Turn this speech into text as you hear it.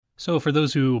So for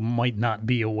those who might not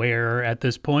be aware at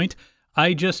this point,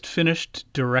 I just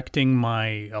finished directing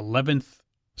my 11th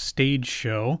stage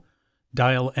show,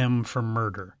 Dial M for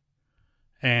Murder.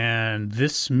 And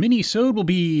this mini-sode will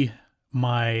be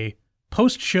my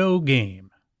post-show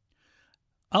game.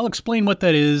 I'll explain what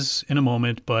that is in a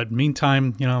moment, but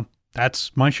meantime,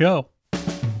 that's my show.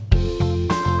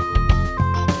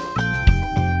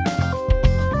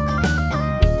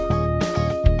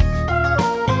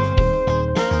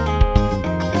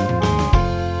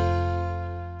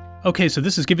 Okay, so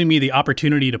this is giving me the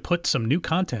opportunity to put some new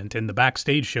content in the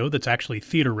backstage show that's actually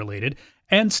theater related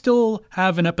and still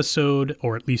have an episode,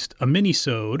 or at least a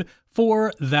mini-sode,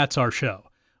 for That's Our Show.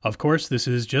 Of course, this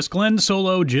is just Glen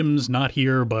solo. Jim's not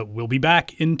here, but we'll be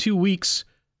back in 2 weeks.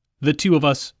 The two of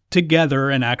us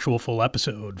together, an actual full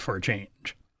episode for a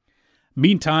change.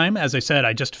 Meantime, as I said,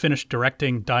 I just finished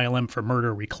directing Dial M for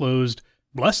Murder. We closed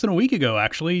less than a week ago,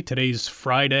 actually. Today's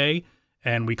Friday,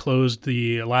 and we closed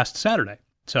the last Saturday.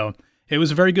 So it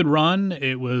was a very good run.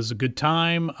 It was a good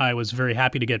time. I was very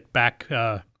happy to get back.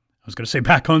 I was going to say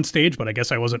back on stage, but I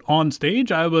guess I wasn't on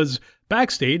stage. I was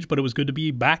backstage, but it was good to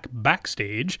be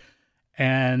backstage.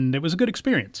 And it was a good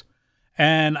experience.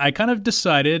 And I kind of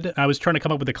decided, I was trying to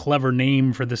come up with a clever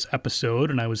name for this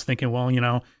episode. And I was thinking,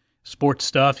 well, sports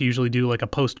stuff, usually do like a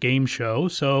post-game show.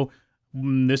 So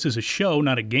this is a show,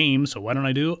 not a game. So why don't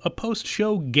I do a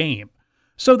post-show game?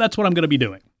 So that's what I'm going to be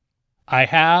doing. I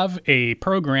have a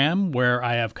program where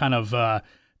I have kind of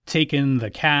taken the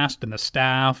cast and the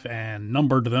staff and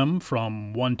numbered them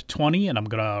from 1 to 20, and I'm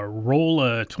going to roll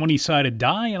a 20-sided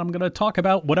die, and I'm going to talk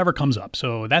about whatever comes up.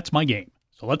 So that's my game.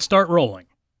 So let's start rolling.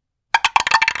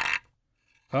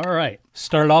 All right.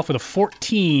 Started off with a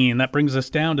 14. That brings us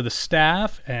down to the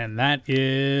staff, and that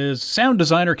is sound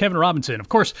designer Kevin Robinson. Of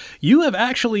course, you have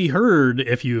actually heard,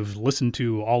 if you've listened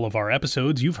to all of our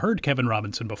episodes, you've heard Kevin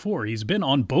Robinson before. He's been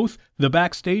on both the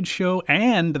Backstage Show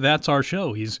and That's Our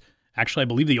Show. He's actually, I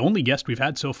believe, the only guest we've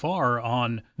had so far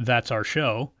on That's Our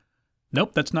Show.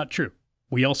 Nope, that's not true.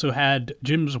 We also had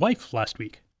Jim's wife last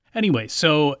week. Anyway,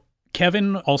 so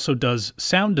Kevin also does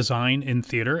sound design in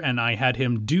theater, and I had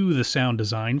him do the sound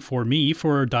design for me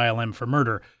for Dial M for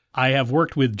Murder. I have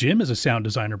worked with Jim as a sound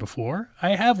designer before.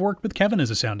 I have worked with Kevin as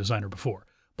a sound designer before.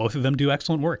 Both of them do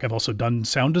excellent work. I've also done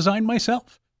sound design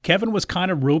myself. Kevin was kind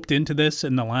of roped into this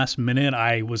in the last minute.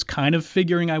 I was kind of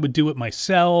figuring I would do it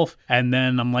myself, and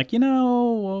then I'm like,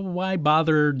 why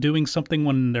bother doing something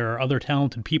when there are other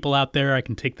talented people out there? I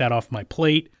can take that off my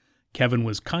plate. Kevin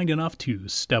was kind enough to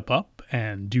step up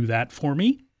and do that for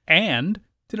me, and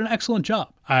did an excellent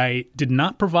job. I did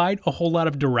not provide a whole lot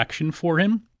of direction for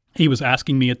him. He was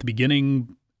asking me at the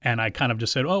beginning, and I kind of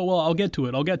just said, oh, well, I'll get to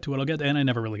it, and I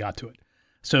never really got to it.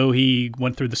 So he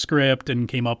went through the script and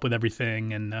came up with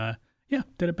everything, and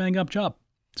did a bang-up job.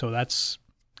 So that's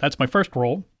my first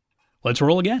roll. Let's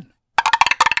roll again.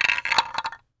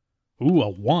 Ooh, a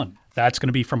 1. That's going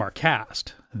to be from our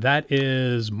cast. That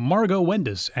is Margot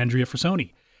Wendes, Andrea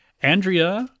Frassoni.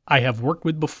 Andrea, I have worked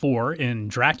with before in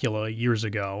Dracula years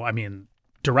ago. I mean,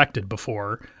 directed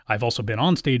before. I've also been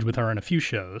on stage with her in a few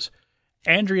shows.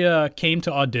 Andrea came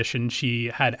to audition. She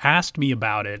had asked me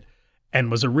about it and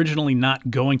was originally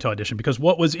not going to audition because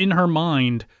what was in her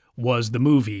mind was the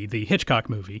movie, the Hitchcock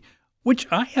movie, which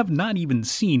I have not even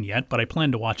seen yet, but I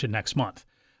plan to watch it next month.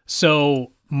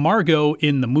 So Margot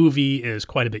in the movie is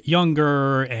quite a bit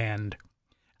younger and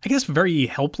I guess very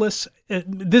helpless.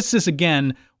 This is,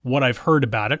 again, what I've heard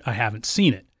about it. I haven't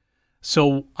seen it.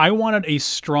 So I wanted a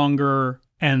stronger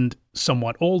and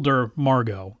somewhat older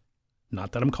Margot.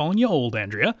 Not that I'm calling you old,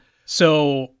 Andrea.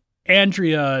 So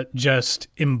Andrea just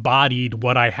embodied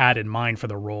what I had in mind for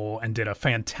the role and did a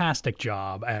fantastic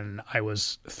job, and I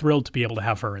was thrilled to be able to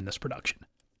have her in this production.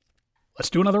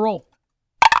 Let's do another roll.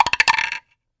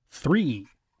 3.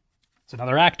 It's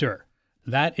another actor.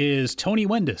 That is Tony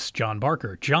Wendes, John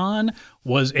Barker. John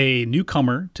was a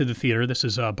newcomer to the theater. This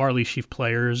is Barley Sheaf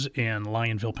Players in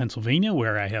Lionville, Pennsylvania,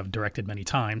 where I have directed many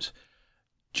times.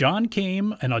 John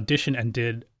came and auditioned and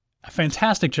did a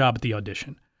fantastic job at the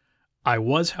audition. I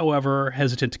was, however,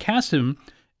 hesitant to cast him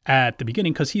at the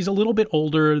beginning because he's a little bit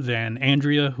older than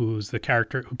Andrea, who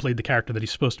played the character that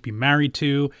he's supposed to be married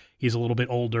to. He's a little bit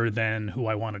older than who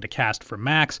I wanted to cast for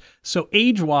Max. So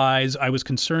age-wise, I was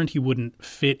concerned he wouldn't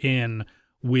fit in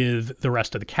with the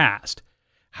rest of the cast.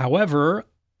 However,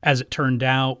 as it turned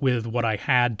out with what I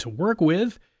had to work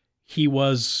with, he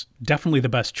was definitely the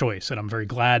best choice, and I'm very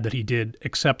glad that he did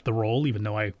accept the role, even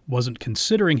though I wasn't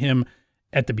considering him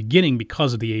at the beginning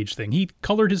because of the age thing. He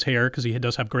colored his hair because he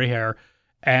does have gray hair,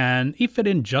 and he fit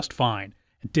in just fine.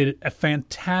 Did a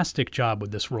fantastic job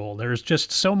with this role. There's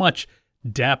just so much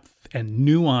depth and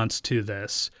nuance to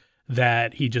this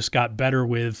that he just got better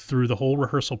with through the whole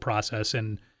rehearsal process,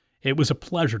 and it was a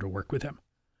pleasure to work with him.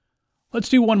 Let's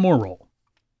do one more roll.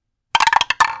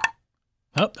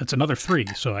 Oh, that's another 3,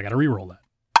 so I got to re-roll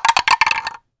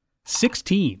that.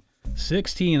 16.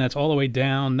 16, that's all the way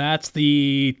down. That's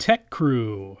the tech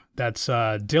crew. That's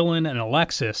Dylan and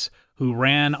Alexis, who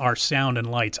ran our sound and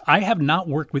lights. I have not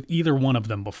worked with either one of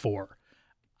them before.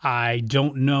 I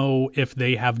don't know if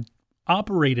they have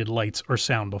operated lights or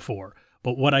sound before,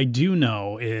 but what I do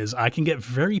know is I can get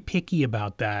very picky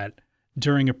about that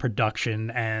during a production,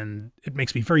 and it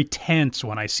makes me very tense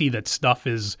when I see that stuff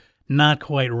is not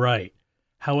quite right.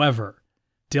 However,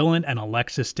 Dylan and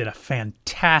Alexis did a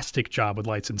fantastic job with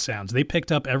lights and sounds. They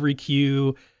picked up every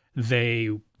cue. They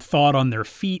thought on their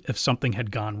feet if something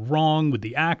had gone wrong with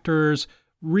the actors.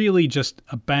 Really just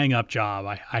a bang-up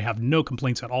job. I have no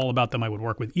complaints at all about them. I would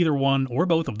work with either one or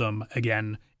both of them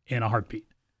again in a heartbeat.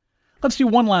 Let's do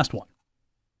one last one.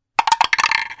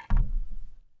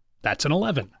 That's an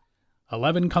 11.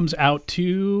 11 comes out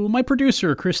to my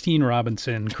producer, Christine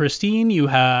Robinson. Christine, you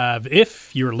have,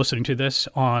 if you're listening to this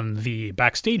on the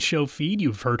Backstage Show feed,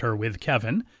 you've heard her with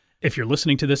Kevin. If you're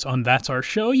listening to this on That's Our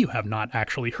Show, you have not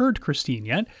actually heard Christine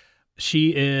yet.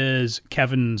 She is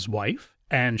Kevin's wife,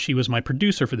 and she was my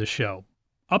producer for the show.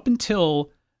 Up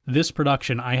until this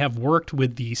production, I have worked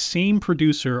with the same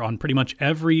producer on pretty much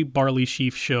every Barley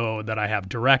Sheaf show that I have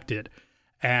directed.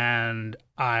 And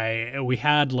we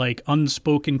had like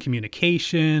unspoken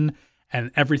communication, and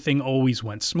everything always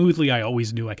went smoothly. I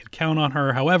always knew I could count on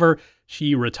her. However,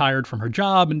 she retired from her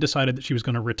job and decided that she was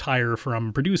going to retire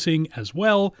from producing as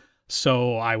well.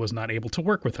 So I was not able to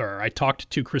work with her. I talked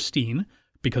to Christine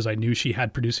because I knew she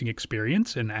had producing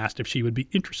experience and asked if she would be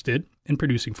interested in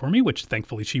producing for me, which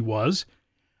thankfully she was.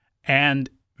 And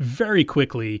very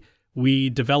quickly,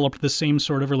 we developed the same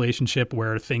sort of relationship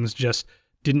where things just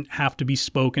didn't have to be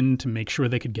spoken to make sure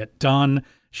they could get done.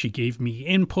 She gave me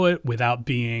input without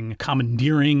being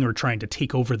commandeering or trying to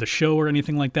take over the show or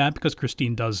anything like that, because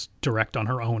Christine does direct on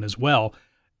her own as well.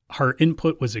 Her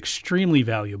input was extremely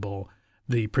valuable.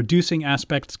 The producing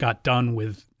aspects got done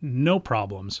with no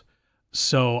problems,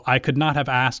 so I could not have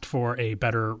asked for a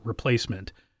better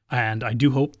replacement, and I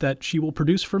do hope that she will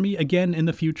produce for me again in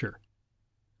the future.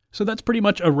 So that's pretty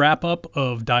much a wrap-up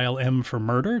of Dial M for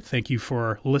Murder. Thank you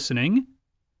for listening.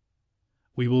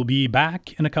 We will be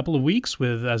back in a couple of weeks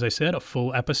with, as I said, a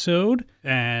full episode.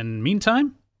 And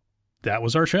meantime, that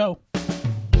was our show.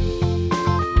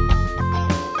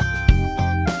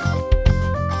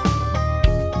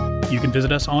 You can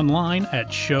visit us online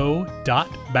at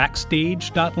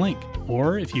show.backstage.link.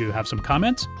 Or if you have some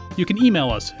comments, you can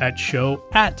email us at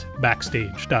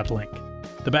show@backstage.link.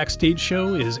 The Backstage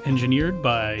Show is engineered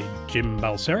by Jim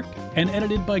Balseric and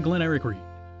edited by Glen Eric Reed.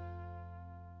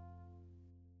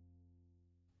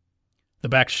 The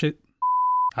backshit,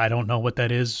 I don't know what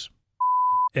that is.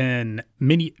 And